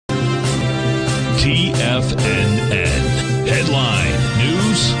TFNN. Headline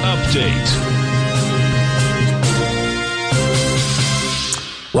News Update.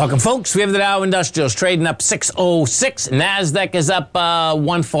 Welcome, folks. We have the Dow Industrials trading up 606. NASDAQ is up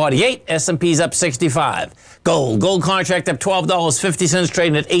 148. S&P's up 65. Gold contract up $12.50,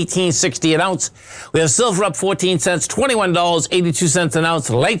 trading at $18.60 an ounce. We have silver up 14 cents, $21.82 an ounce.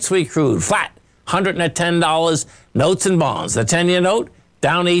 Light sweet crude flat, $110. Notes and bonds. The 10-year note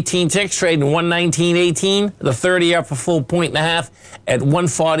down 18 ticks, trading 119.18. The 30 up a full point and a half at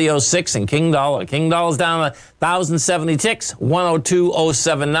 140.06. And King Dollar's down 1,070 ticks,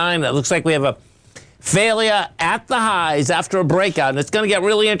 102.079. It looks like we have a failure at the highs after a breakout, and it's going to get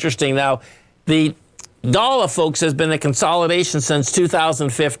really interesting. Now, the dollar, folks, has been a consolidation since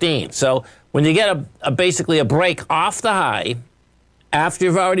 2015. So when you get basically a break off the high, after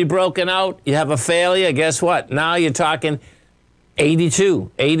you've already broken out, you have a failure. Guess what? Now you're talking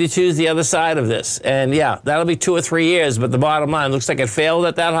 82. 82 is the other side of this. And, yeah, that'll be 2 or 3 years, but the bottom line, looks like it failed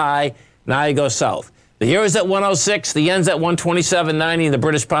at that high. Now you go south. The euro's at 106, the yen's at 127.90, and the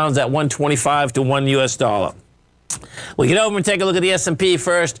British pound's at 125 to 1 U.S. dollar. We get over and take a look at the S&P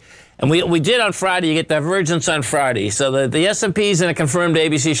first. And we did on Friday. You get divergence on Friday. So the S&P's in a confirmed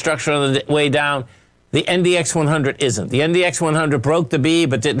ABC structure on the way down. The NDX 100 isn't. The NDX 100 broke the B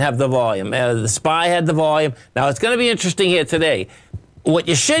but didn't have the volume. The SPY had the volume. Now, it's going to be interesting here today. What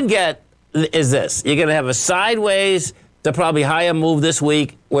you should get is this. You're going to have a sideways to probably higher move this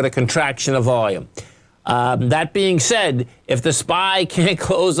week with a contraction of volume. That being said, if the SPY can't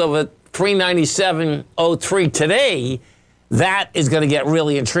close over 397.03 today, that is going to get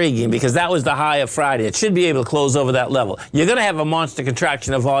really intriguing because that was the high of Friday. It should be able to close over that level. You're going to have a monster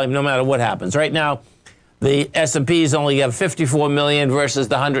contraction of volume no matter what happens. Right now, the S&P's only have 54 million versus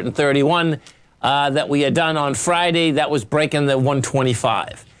the 131 that we had done on Friday. That was breaking the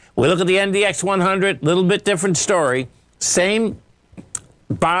 125. We look at the NDX 100, little bit different story. Same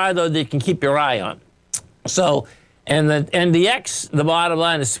bar, though, that you can keep your eye on. So, and the NDX, the bottom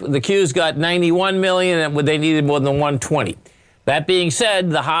line is the Q's got 91 million, and they needed more than 120. That being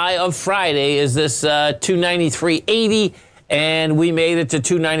said, the high of Friday is this 293.80, and we made it to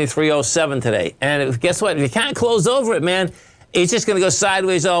 293.07 today. And guess what? If you can't close over it, man, it's just going to go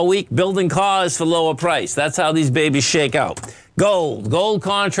sideways all week, building cars for lower price. That's how these babies shake out. Gold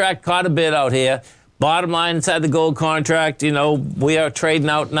contract caught a bit out here. Bottom line inside the gold contract, you know, we are trading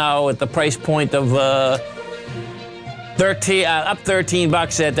out now at the price point of up 13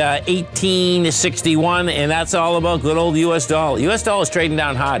 bucks at 18.61, and that's all about good old U.S. dollar. U.S. dollar is trading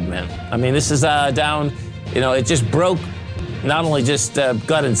down hard, man. I mean, this is down. You know, it just broke. Not only just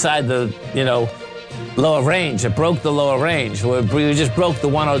got inside the lower range, it broke the lower range. We just broke the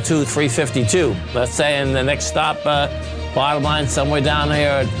 102.352. Let's say in the next stop, bottom line somewhere down here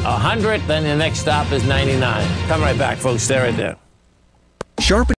at 100. Then the next stop is 99. Come right back, folks. Stay right there.